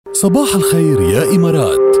صباح الخير يا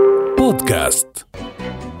إمارات بودكاست.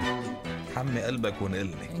 حمي قلبك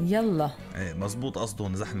ونقلني يلا. ايه مزبوط،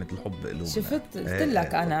 قصدهم زحمة الحب قلوبنا. شفت قلت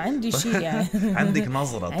لك انا عندي شيء يعني عندك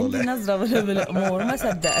نظرة طلع. عندي نظرة بالامور ما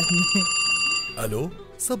صدقتني. الو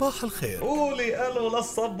صباح الخير. قولي الو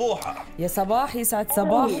للصبوحة. يا صباح، يسعد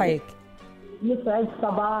صباحك. يسعد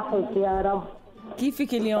صباحك يا رب.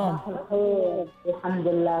 كيفك اليوم؟ بخير الحمد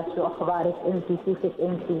لله. شو اخبارك انت؟ كيفك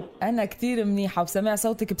انت؟ انا كتير منيحة وسمع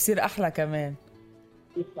صوتك بصير احلى كمان.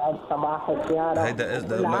 يسعد صباحك يا رب.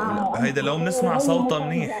 هيدا لو بنسمع صوتها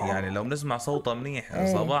منيح، يعني لو بنسمع صوتها منيح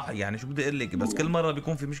صباح، يعني شو بدي اقول لك، بس كل مرة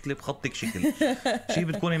بيكون في مشكلة بخطك شكل. شي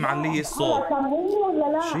بتكوني معلية الصوت،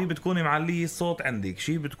 شي بتكوني معلية الصوت عندك،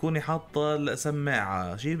 شي بتكوني حاطة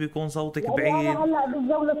السماعة، شي بيكون صوتك بعيد. هلا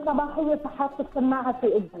بالجولة الصباحية حاطة السماعة في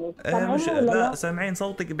اذني. مش لا سامعين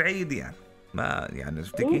صوتك بعيد يعني ما يعني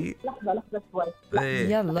عرفتي. لحظة شوي.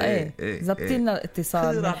 يلا زبطي لنا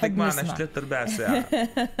الاتصال، نحب معنا 3/4 ساعة.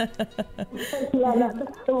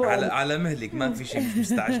 لا على مهلك، ما في شيء، مش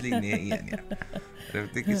مستعجلين نهائيا يعني.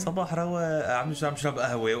 عرفتي عم نشرب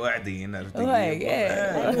قهوة وقاعدين. عرفتي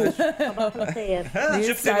صباح الخير.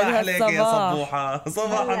 شفتي ما عليك يا صبوحة؟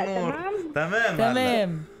 صباح النور.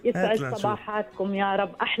 تمام. يسعد صباحاتكم يا رب.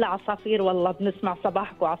 احلى عصافير والله بنسمع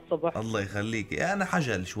صباحكم على الصبح. الله يخليكي. انا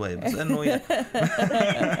حجل شوي بس انه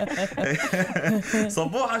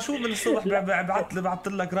صبوحة شو من الصبح بعت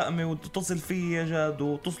لك رقمي وتتصل في يا جاد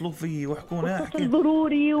واتصلوا في وحكونا اتصل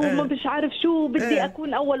ضروري وما مش عارف شو بدي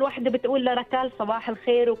اكون اول وحده بتقول لراكيل صباح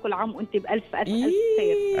الخير وكل عام وانت بألف خير.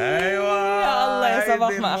 ايوه يا الله يا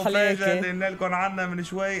صباح ما احلاك. قلنا لكم عنا من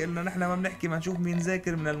شوي قلنا نحن ما بنحكي، ما نشوف مين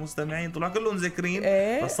ذاكر من المستمعين، طلع كلهم ذاكرين.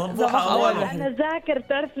 بس صبوحة اول. انا ذاكر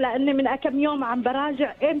تعرف لاني من كم يوم عم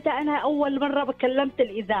براجع امتى انا اول مره بكلمت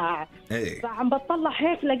الاذاعه. فعم بطلع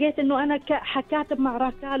هيك لقيت انه انا حكاتب مع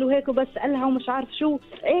راكيل وهيك وبسالها ومش عارف شو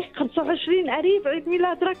 25 قريب عيد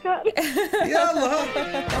ميلاد راكيل. يلا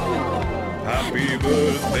Happy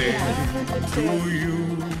birthday to you.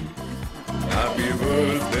 Happy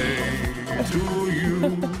birthday to you.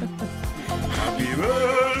 Happy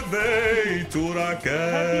birthday to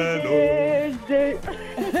Raquel.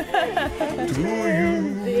 To you.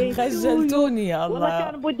 خجلتوني يا الله.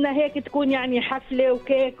 والله كان بدنا هيك تكون يعني حفلة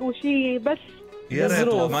وكيك وشي بس يا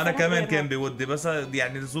ريت. ما انا كمان كان بودي بس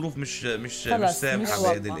يعني الظروف مش سامحه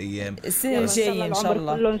بهذه الايام. السنه الجايه ان شاء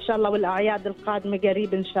الله. ان شاء الله والاعياد القادمه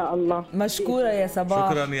قريب ان شاء الله. مشكوره يا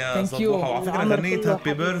صباح. شكرا يا صبوحه. وعلى فكره غنيت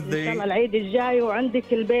هابي بيرثدي ان شاء الله العيد الجاي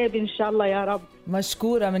وعندك البيبي ان شاء الله يا رب.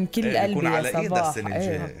 مشكوره من كل قلبي يا صباح. على السنه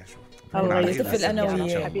الجايه. الله يحفظك انا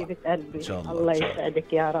وياك حبيبه قلبي. الله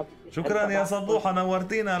يسعدك يا رب. شكرا يا صبوحه،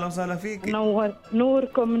 نورتينا. اهلا وسهلا فيك.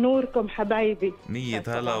 نوركم حبايبي. مية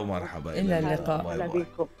هلا ومرحبا. الى اللقاء. هلا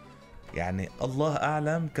بيكم. يعني الله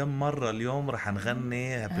اعلم كم مره اليوم رح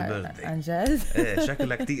نغني هابي بيرثدي. عن جد؟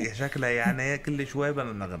 شكلها كتير، شكلها يعني كل شوي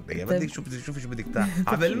بدنا نغني. بدك شوفي شو بدك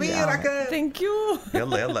تعمل. 100 ركعه. ثانك يو.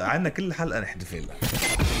 يلا عندنا كل حلقه نحتفل.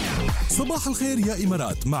 صباح الخير يا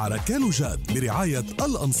إمارات مع راكيل وجاد برعاية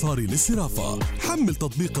الأنصاري للصرافة. حمل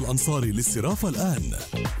تطبيق الأنصاري للصرافة الآن.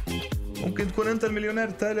 ممكن تكون انت المليونير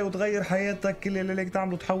التالي وتغير حياتك. كل اللي لك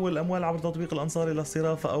تعمله تحول الاموال عبر تطبيق الانصاري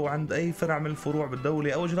للصرافه او عند اي فرع من الفروع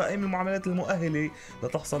بالدوله او اجراء اي من المعاملات المؤهله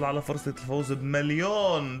لتحصل على فرصه الفوز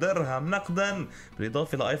ب1,000,000 درهم نقدا،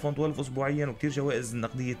 بالاضافه لايفون 12 اسبوعيا وكثير جوائز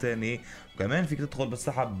نقديه ثانيه. وكمان فيك تدخل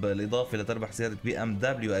بالسحب الاضافه لتربح سياره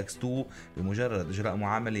BMW X2 بمجرد اجراء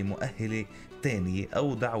معامله مؤهله تانية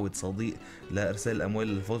أو دعوة صديق لإرسال الأموال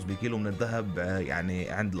للفوز بكيلو من الذهب يعني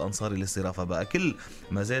عند الأنصاري للصرافة. بقى كل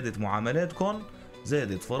ما زادت معاملاتكم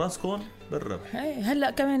زادت فرصكم بالربح.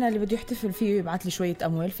 هلا كمان اللي بده يحتفل فيه يبعث لي شوية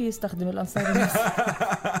أموال فيه يستخدم الأنصاري.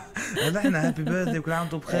 نحن هابي بيرثدي وكل عام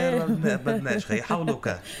وانتم بخير. بدناش خي حاولوا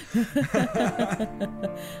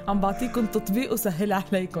عم بعطيكم تطبيق وسهل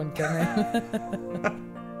عليكم كمان.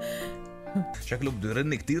 شكله بده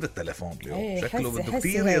يرن كتير التليفون اليوم. شكله بده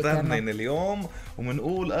كتير يرنن اليوم.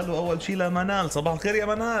 ومنقول قالوا أول شي لمنال. صباح الخير يا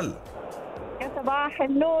منال. يا صباح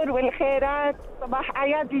النور والخيرات. صباح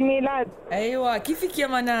أعياد الميلاد. أيوة كيفك يا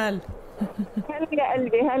منال؟ هلا يا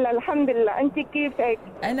قلبي. هلا الحمد لله. أنت كيفك؟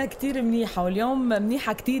 أنا كتير منيحة واليوم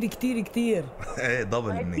منيحة كتير كتير كتير. ايه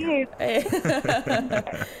دبل منيحة.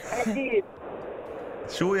 أكيد.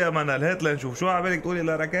 شو يا منال هات لنشوف شو عبالك تقولي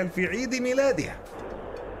لراكيل في عيد ميلادي؟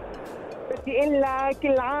 بدي اقول لك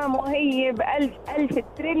كل عام وهي بألف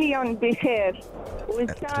تريليون بخير، وإن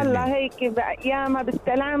شاء الله هيك بأيامها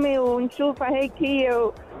بالسلامة ونشوفها هيك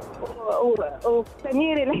هي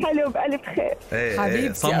وسمير الحلو بألف خير.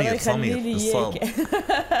 حبيبتي الله يخلي لي اياكي.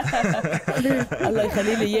 الله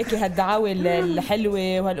يخلي لي اياكي هالدعاوي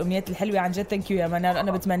الحلوه وهالامنيات الحلوه. عن جد ثانك يو يا منال،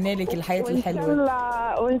 انا بتمنى لك الحياه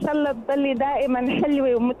الحلوه وان شاء الله تضلي دائما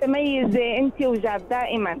حلوه ومتميزه انت وجاد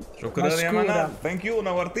دائما. شكرا يا منال، ثانك يو،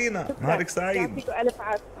 نورتينا، نهارك سعيد. يعطيك الف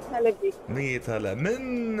عافيه. هلا بيك. 100 هلا.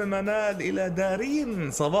 من منال الى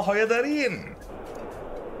دارين. صباحو يا دارين.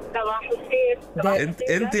 صباح الخير.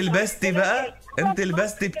 انت البستي بقى، انت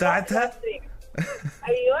البستي بتاعتها.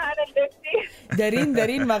 ايوه انا البستي.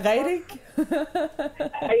 دارين ما غيرك.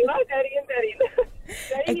 ايوه دارين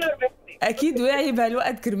البستي. اكيد واعي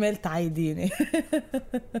بهالوقت كرمال تعيديني.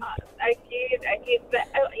 اكيد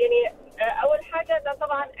يعني اول حاجه ده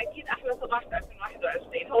طبعا اكيد احلى صباح في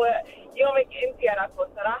 2021 هو يومك انت يا راكو.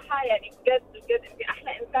 صراحه يعني بجد انت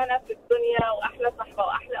احلى انسانه في الدنيا واحلى صحبه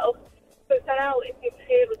واحلى اخت. كل سنه وانت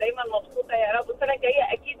بخير ودايما مبسوطه يا رب. والسنه الجايه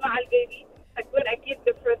اكيد مع البيبي هتكون اكيد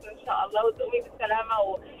ديفرنت ان شاء الله وتقومي بالسلامه.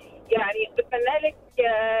 ويعني بتمنى لك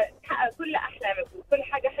تحقق كل احلامك وكل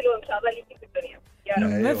حاجه حلوه ان شاء الله ليكي في الدنيا يا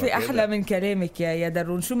رب. ما في احلى من كلامك يا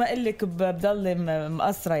درون. شو ما اقول لك بضل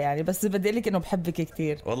مقصره يعني، بس بدي اقول لك انه بحبك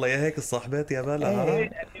كثير. والله يا هيك الصاحبات يا بلا.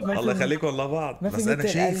 الله يخليكم لبعض. بس انا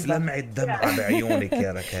شايف لمعة دمعة بعيونك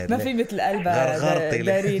يا ركال. ما في مثل قلبها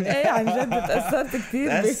دارين. ايه عن جد تأثرت كثير.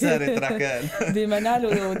 تأثرت ركال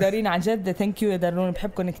بمنال ودارين. عن جد ثانك يو يا درون،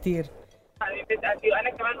 بحبكم كثير حبيبتي. وانا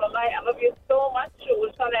كمان والله I love you so much.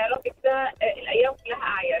 وان شاء الله يا رب كده الايام كلها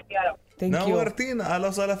اعياد يا رب. نورتينا. اهلا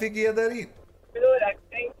وسهلا فيك يا دارين. بنورك.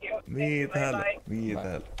 ثانك يو. 100 هلا 100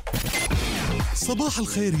 هلا. صباح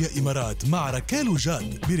الخير يا إمارات مع راكيل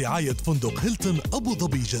وجاد برعاية فندق هيلتون أبو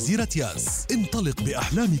ظبي جزيرة ياس. انطلق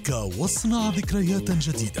بأحلامك واصنع ذكريات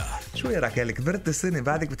جديدة. شو يا راكيل، كبرت السنة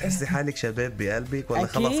بعدك بتحسي حالك شباب بقلبك ولا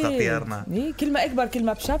خلص خطيرنا؟ كل ما أكبر كل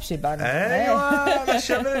ما بشبشب أنا. أيوة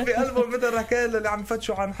الشباب بقلبهم مثل راكيل اللي عم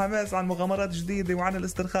فتشوا عن حماس، عن مغامرات جديدة وعن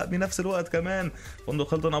الاسترخاء بنفس الوقت كمان.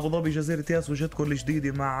 فندق هيلتون أبو ظبي جزيرة ياس وجدكم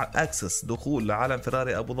الجديدة مع أكسس دخول لعالم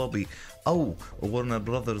فراري أبو ظبي أو ورنر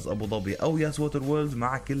براذرز أبو ظبي أو ياس ووتر وورلد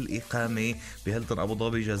مع كل إقامة بهيلتون أبو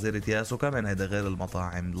ظبي جزيرة ياس. وكمان هيدا غير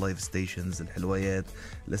المطاعم، اللايف ستيشنز، الحلويات،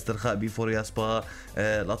 الاسترخاء بفوريا سبا.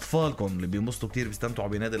 الأطفالكم اللي بينبسطوا كتير بيستمتعوا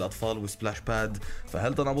بنادي الأطفال وسبلاش باد.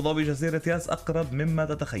 فهيلتون أبو ظبي جزيرة ياس أقرب مما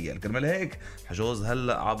تتخيل. كرمال هيك حجوز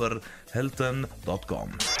هلأ عبر hilton.com.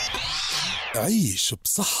 عيش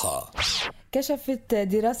بصحة. كشفت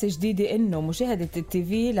دراسة جديدة إنه مشاهدة التي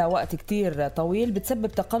في لوقت كتير طويل بتسبب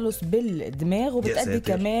تقلص بالدماغ وبتؤدي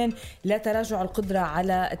كمان لتراجع القدرة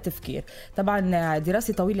على التفكير. طبعا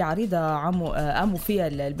دراسة طويلة عريضة قاموا فيها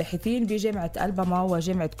الباحثين بجامعة ألباما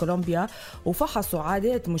وجامعة كولومبيا، وفحصوا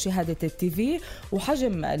عادات مشاهدة التي في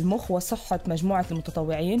وحجم المخ وصحة مجموعة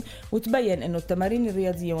المتطوعين، وتبين إنه التمارين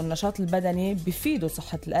الرياضية والنشاط البدني بيفيدوا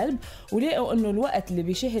صحة القلب. ولقوا إنه الوقت اللي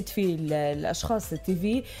بيشاهد فيه الأشخاص التي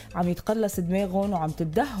في عم يتقلص دماغهم وعم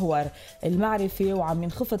تدهور المعرفة وعم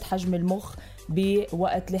ينخفض حجم المخ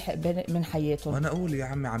بوقت لحق من حياتهم. وانا اقول يا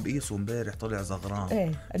عمي عم بقيسه امبارح طلع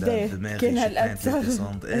زغران. ايه كان هالأكثر.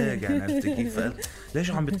 ايه يعني عرفت كيف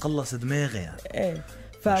ليش عم بتقلص دماغي يعني.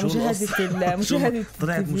 مشاهدة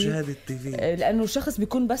طلعت مشاهدة التي في لأنه الشخص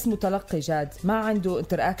بيكون بس متلقي جاد، ما عنده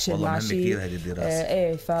انتراكشن مع شيء. كثير هذه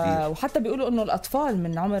الدراسة. وحتى بيقولوا إنه الأطفال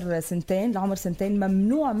من عمر سنتين لعمر سنتين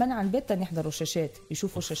ممنوع منعا باتا يحضروا شاشات،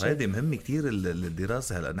 يشوفوا شاشات. هذه مهمة كتير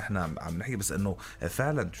الدراسة. هلا نحن عم نحكي بس إنه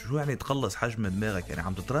فعلا شو يعني تقلص حجم دماغك، يعني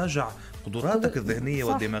عم تتراجع قدراتك الذهنية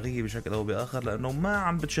والدماغية بشكل أو بآخر، لأنه ما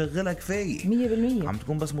عم بتشغلها كفاية 100%. عم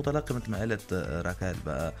تكون بس متلقي مثل ما قالت راكيل.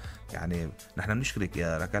 بقى يعني نحن بنشكرك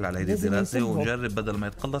يا راكيل على هذه الدراسة، ونجرب بدل ما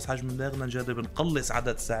يتقلص حجم دماغنا نجرب نقلص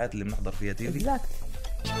عدد الساعات اللي بنحضر فيها تي في.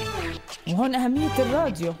 وهون أهمية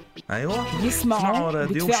الراديو. أيوة يسمعوا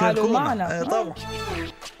راديو بيتفاعلوا معنا. طبعا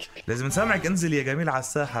لازم نسمعك انزل يا جميل على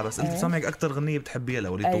الساحة. بس انت بسمعك اكتر غنية بتحبيها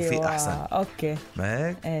لو لقيتوا توفيق احسن. اوكي ما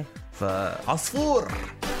هيك؟ فعصفور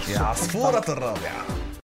يا عصفورة الرابعة.